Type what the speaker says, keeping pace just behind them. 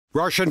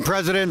Russian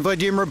President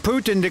Vladimir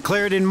Putin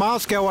declared in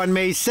Moscow on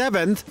May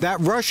 7th that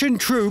Russian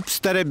troops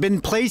that had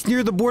been placed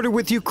near the border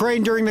with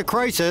Ukraine during the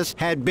crisis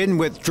had been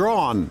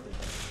withdrawn.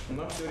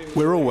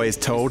 We're always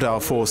told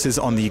our forces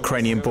on the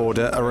Ukrainian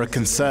border are a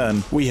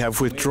concern. We have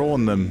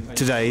withdrawn them.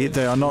 Today,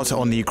 they are not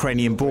on the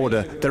Ukrainian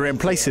border. They're in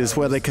places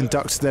where they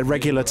conduct their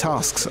regular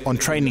tasks on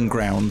training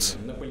grounds.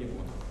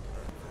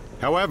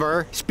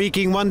 However,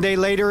 speaking one day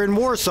later in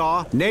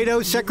Warsaw,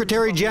 NATO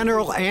Secretary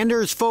General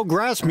Anders Fogh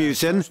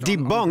Rasmussen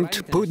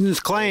debunked Putin's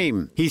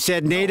claim. He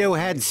said NATO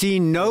had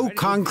seen no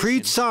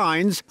concrete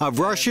signs of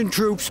Russian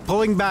troops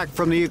pulling back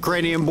from the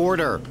Ukrainian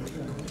border.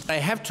 I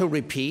have to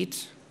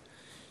repeat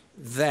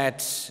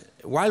that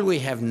while we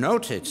have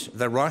noted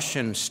the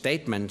Russian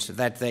statement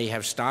that they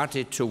have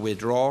started to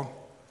withdraw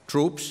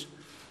troops,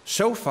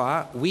 so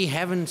far we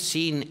haven't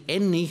seen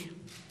any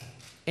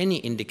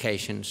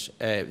indications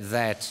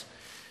that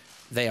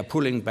they are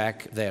pulling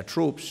back their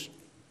troops.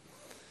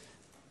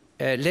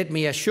 Let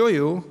me assure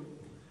you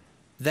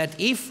that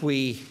if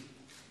we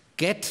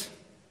get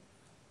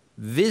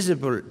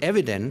visible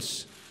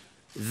evidence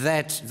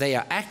that they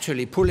are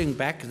actually pulling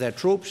back their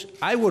troops,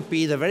 I would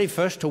be the very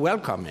first to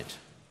welcome it.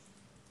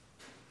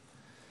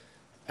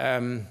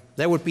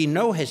 There would be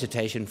no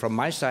hesitation from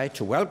my side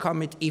to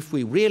welcome it if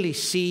we really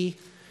see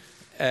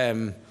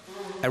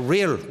a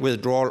real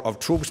withdrawal of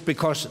troops,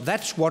 because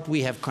that's what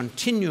we have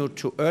continued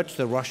to urge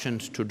the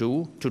Russians to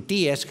do, to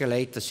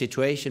de-escalate the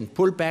situation,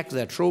 pull back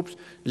their troops,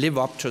 live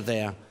up to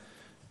their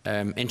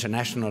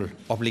international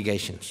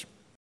obligations.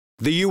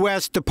 The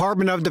U.S.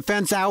 Department of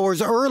Defense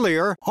hours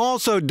earlier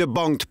also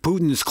debunked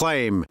Putin's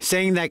claim,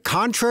 saying that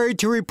contrary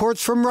to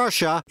reports from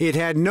Russia, it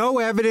had no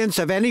evidence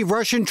of any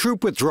Russian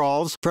troop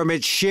withdrawals from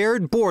its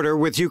shared border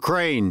with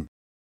Ukraine.